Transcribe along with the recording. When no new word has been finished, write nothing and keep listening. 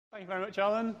Thank you very much,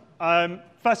 Alan.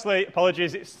 Firstly,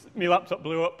 apologies, my laptop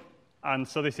blew up, and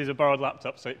so this is a borrowed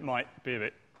laptop, so it might be a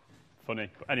bit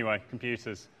funny. But anyway,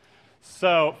 computers.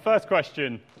 So, first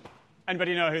question.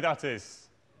 Anybody know who that is?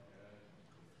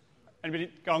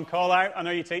 Anybody go on, call out? I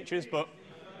know you're teachers, but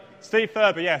Steve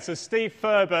Ferber, yeah. So Steve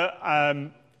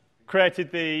Ferber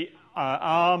created the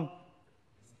ARM,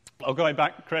 or going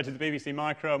back, created the BBC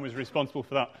Micro and was responsible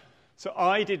for that. So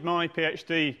I did my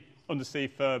PhD under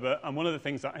Steve Ferber, and one of the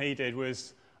things that he did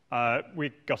was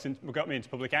got me into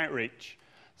public outreach.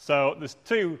 So there's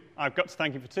two, I've got to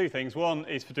thank him for two things. One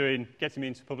is for getting me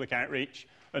into public outreach,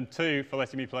 and two, for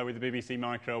letting me play with the BBC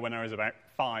Micro when I was about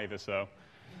 5 or so.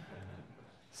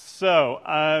 So,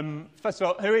 first of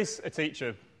all, who is a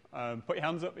teacher? Put your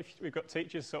hands up if we've got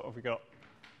teachers. So, what have we got?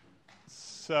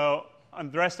 So, and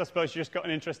the rest, I suppose, you just got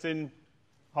an interest in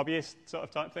hobbyist sort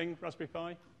of type thing, Raspberry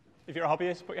Pi? If you're a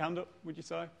hobbyist, put your hand up, would you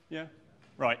say? Yeah?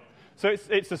 Right. So,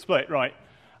 it's a split, right.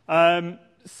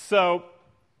 So,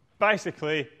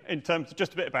 basically, in terms of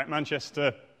just a bit about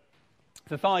Manchester,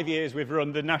 for 5 years we've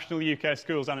run the National UK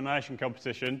Schools Animation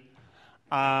Competition,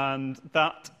 and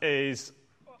that is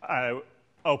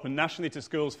open nationally to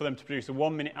schools for them to produce a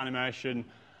 1-minute animation,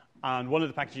 and one of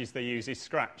the packages they use is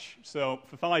Scratch. So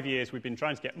for 5 years we've been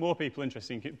trying to get more people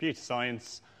interested in computer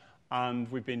science,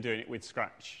 and we've been doing it with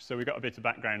Scratch. So we've got a bit of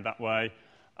background that way.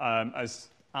 As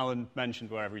Alan mentioned,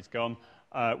 wherever he's gone,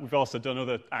 we've also done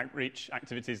other outreach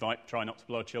activities like try not to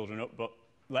blow children up, but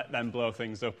let them blow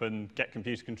things up and get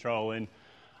computer control in.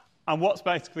 And what's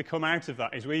basically come out of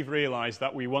that is we've realised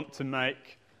that we want to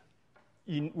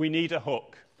we need a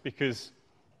hook, because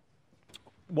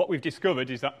what we've discovered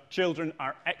is that children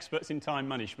are experts in time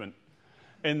management,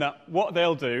 in that what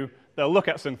they'll do, they'll look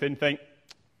at something, think,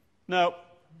 no,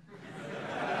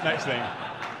 next thing.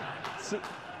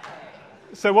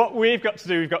 So what we've got to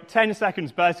do, we've got 10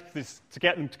 seconds basically to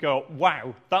get them to go,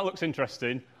 wow, that looks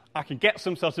interesting, I can get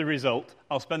some sort of result,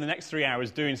 I'll spend the next 3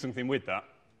 hours doing something with that.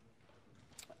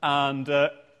 And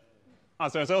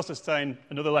as I was also saying,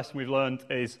 another lesson we've learned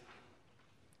is,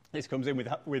 this comes in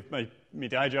with my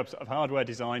day job sort of hardware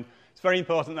design. It's very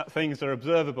important that things are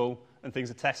observable and things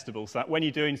are testable, so that when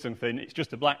you're doing something, it's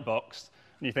just a black box,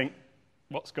 and you think,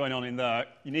 what's going on in there?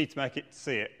 You need to make it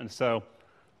see it. And so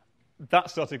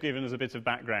that's sort of given us a bit of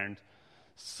background.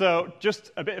 So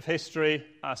just a bit of history.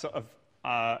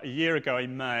 A year ago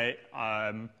in May,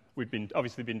 we'd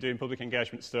obviously been doing public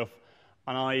engagement stuff,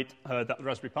 and I'd heard that the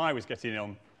Raspberry Pi was getting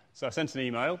on. So I sent an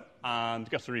email and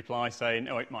got a reply saying,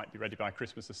 oh, it might be ready by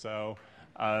Christmas or so.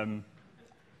 And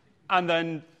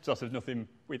then sort of nothing,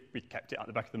 we kept it at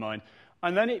the back of the mind.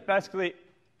 And then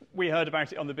we heard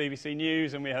about it on the BBC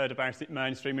News, and we heard about it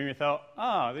mainstream, and we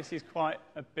thought, this is quite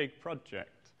a big project.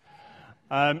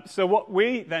 So what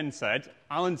we then said,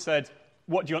 Alan said,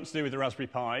 what do you want to do with the Raspberry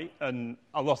Pi? And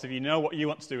a lot of you know what you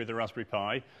want to do with the Raspberry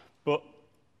Pi, but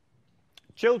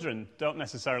children don't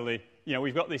necessarily,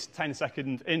 we've got this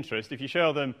 10-second interest. If you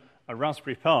show them a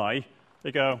Raspberry Pi,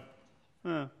 they go,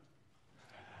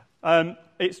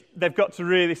 they've got to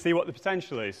really see what the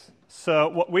potential is. So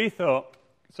what we thought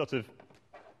sort of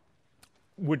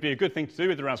would be a good thing to do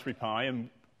with the Raspberry Pi, and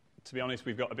to be honest,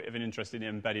 we've got a bit of an interest in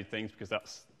embedded things because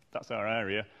that's our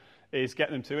area, is get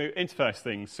them to interface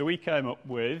things. So we came up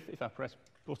with, if I press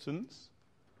buttons,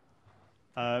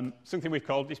 something we've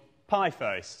called this Pi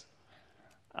Face.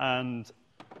 And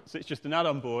so it's just an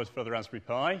add-on board for the Raspberry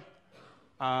Pi.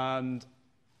 And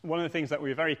one of the things that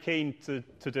we're very keen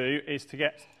to do is to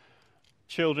get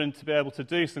children to be able to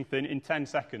do something in 10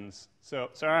 seconds. So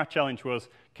our challenge was,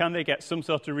 can they get some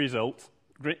sort of result,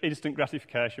 instant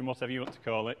gratification, whatever you want to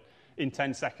call it, in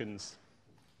 10 seconds?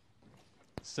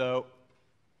 So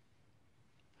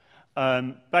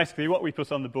basically what we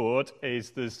put on the board is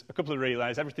there's a couple of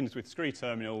relays, everything's with screen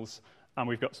terminals, and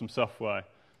we've got some software.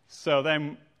 So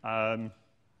then,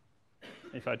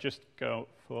 if I just go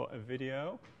for a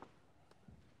video,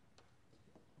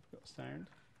 I've got sound.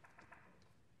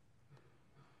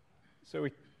 So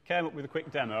we came up with a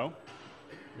quick demo.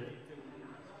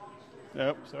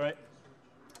 Oh, sorry.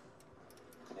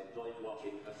 Enjoyed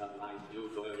watching a sunrise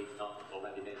news early start of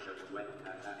animation when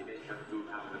animation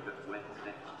 2020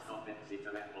 stop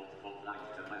Exeter Airport from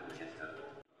Light to Manchester.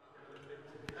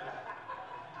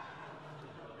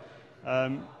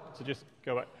 So just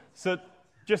go back. So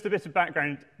just a bit of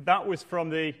background. That was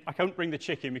from I can't bring the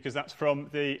chicken because that's from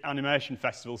the animation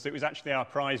festival. So it was actually our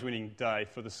prize-winning day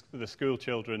for the school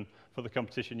children for the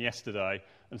competition yesterday.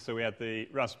 And so we had the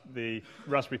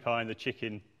Raspberry Pi and the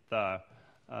chicken there.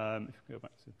 If we go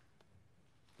back to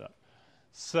that.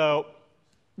 So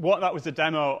what that was a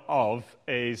demo of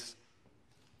is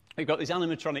we've got this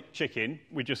animatronic chicken.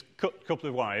 We just cut a couple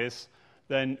of wires.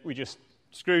 Then we just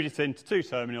screwed it into 2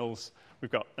 terminals. We've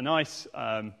got a nice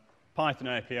Python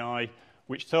API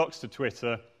which talks to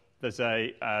Twitter. There's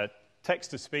a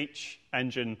text-to-speech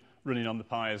engine running on the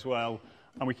Pi as well.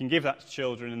 And we can give that to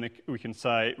children, and we can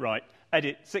say, right,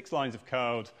 edit 6 lines of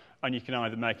code, and you can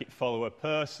either make it follow a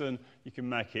person, you can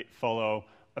make it follow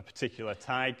a particular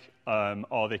tag,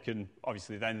 or they can,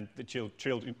 obviously, then the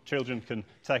children can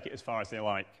take it as far as they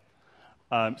like.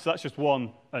 So that's just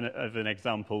one of an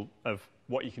example of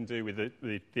what you can do with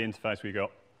the interface we got.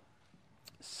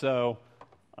 So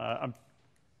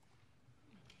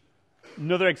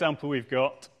another example we've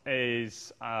got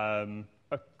is a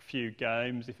few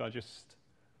games. If I just...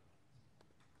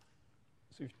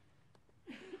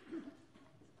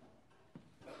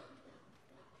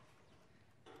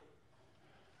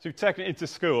 So we've taken it into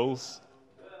schools.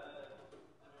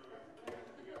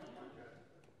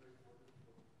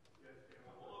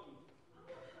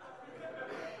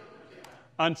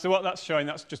 And so what that's showing,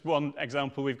 that's just one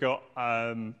example. We've got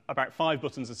about 5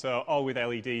 buttons or so, all with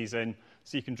LEDs in.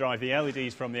 So you can drive the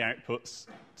LEDs from the outputs,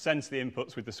 sense the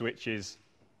inputs with the switches,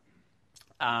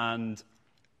 and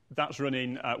that's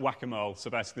running whack-a-mole. So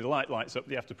basically the light lights up,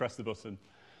 you have to press the button.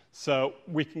 So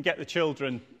we can get the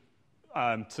children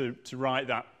to write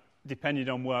that depending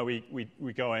on where we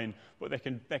go in, but they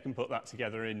can put that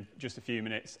together in just a few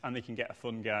minutes, and they can get a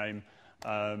fun game.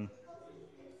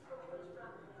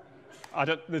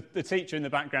 The teacher in the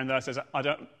background there says, I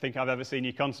don't think I've ever seen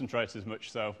you concentrate as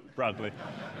much, so Bradley.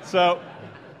 So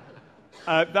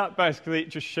that basically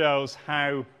just shows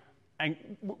how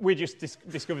we just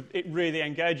discovered it really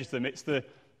engages them.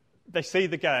 They see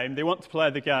the game, they want to play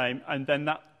the game, and then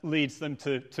that leads them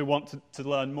to want to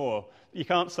learn more. You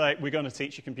can't say, we're going to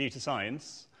teach you computer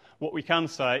science. What we can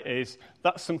say is,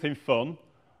 that's something fun.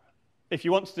 If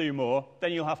you want to do more,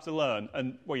 then you'll have to learn.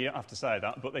 And, well, you don't have to say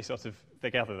that, but they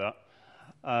gather that.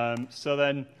 So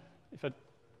then,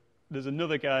 there's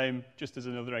another game, just as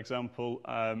another example.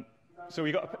 So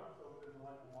we've got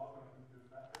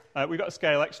a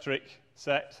Scalextric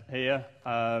set here.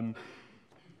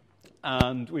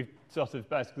 And we've sort of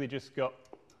basically just got,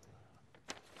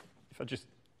 if I just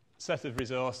set of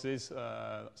resources,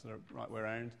 that's the right way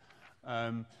around.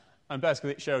 And basically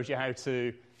it shows you how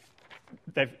to,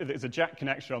 there's a jack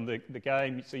connection on the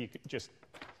game, so you could just,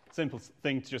 simple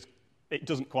thing to just, it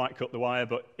doesn't quite cut the wire,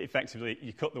 but effectively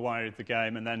you cut the wire of the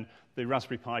game, and then the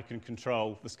Raspberry Pi can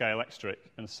control the Scalextric.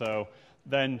 And so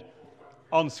then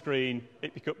on screen,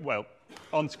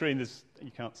 on screen there's, you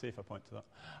can't see if I point to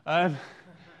that.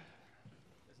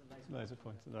 Laser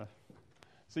pointer there.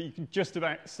 So you can just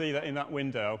about see that in that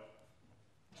window.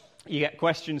 You get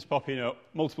questions popping up,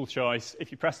 multiple choice. If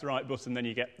you press the right button, then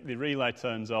you get the relay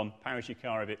turns on, powers your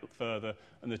car a bit further,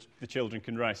 and the children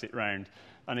can race it round.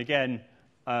 And again,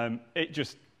 our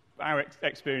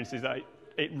experience is that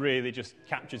it really just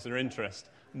captures their interest.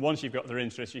 And once you've got their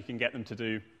interest, you can get them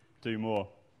to do more.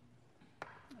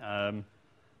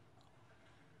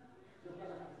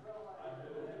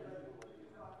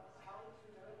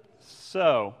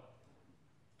 So,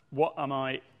 why am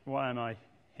I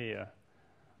here?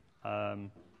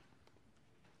 I'm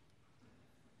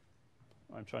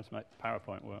trying to make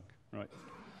PowerPoint work. Right.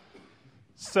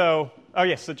 So,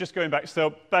 so just going back.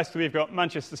 So, basically, we've got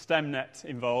Manchester STEMnet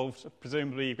involved.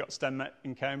 Presumably, you've got STEMnet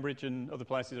in Cambridge and other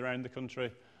places around the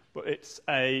country. But it's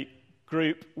a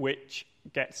group which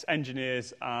gets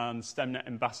engineers and STEMnet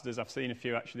ambassadors. I've seen a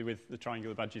few, actually, with the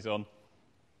triangular badges on.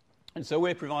 And so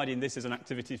we're providing this as an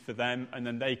activity for them, and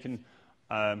then they can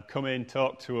come in,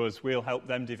 talk to us. We'll help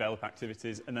them develop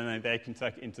activities, and then they can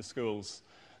take it into schools.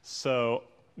 So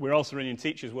we're also running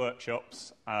teachers'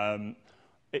 workshops.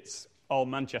 It's all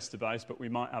Manchester-based, but we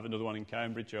might have another one in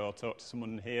Cambridge or talk to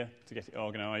someone here to get it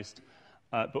organised.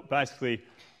 But basically,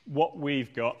 what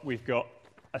we've got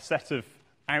a set of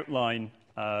outline,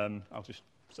 I'll just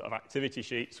sort of activity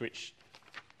sheets, which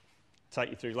take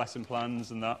you through lesson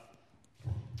plans and that.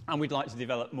 And we'd like to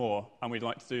develop more, and we'd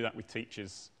like to do that with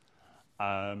teachers.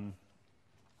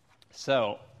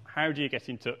 So, how do you get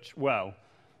in touch? Well,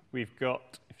 we've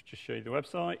got, if I just show you the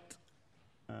website.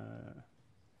 30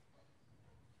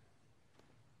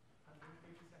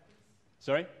 seconds.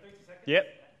 Sorry? 30 seconds.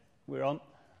 Yep, we're on.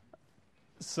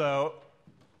 So,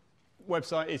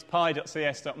 website is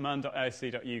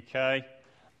pi.cs.man.ac.uk.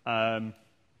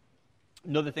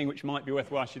 Another thing which might be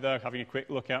worthwhile there, having a quick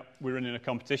look at, we're running a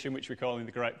competition which we're calling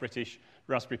the Great British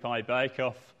Raspberry Pi Bake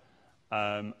Off.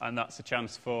 And that's a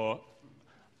chance for,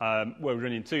 we're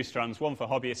running 2 strands, one for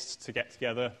hobbyists to get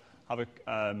together,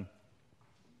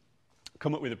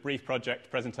 come up with a brief project,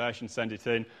 presentation, send it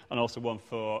in, and also one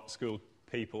for school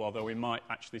people, although we might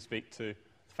actually speak to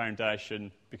the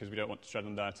foundation because we don't want to tread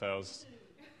on their toes.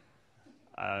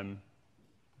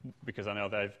 Because I know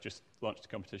they've just launched a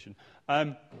competition.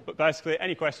 But basically,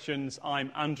 any questions,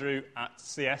 I'm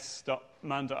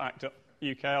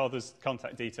andrew@cs.man.act.uk, or there's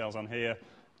contact details on here.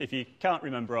 If you can't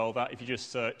remember all that, if you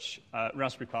just search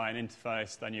Raspberry Pi and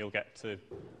interface, then you'll get to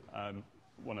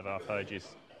one of our pages.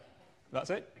 That's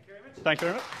it. Thank you very much. Thank you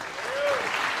very much.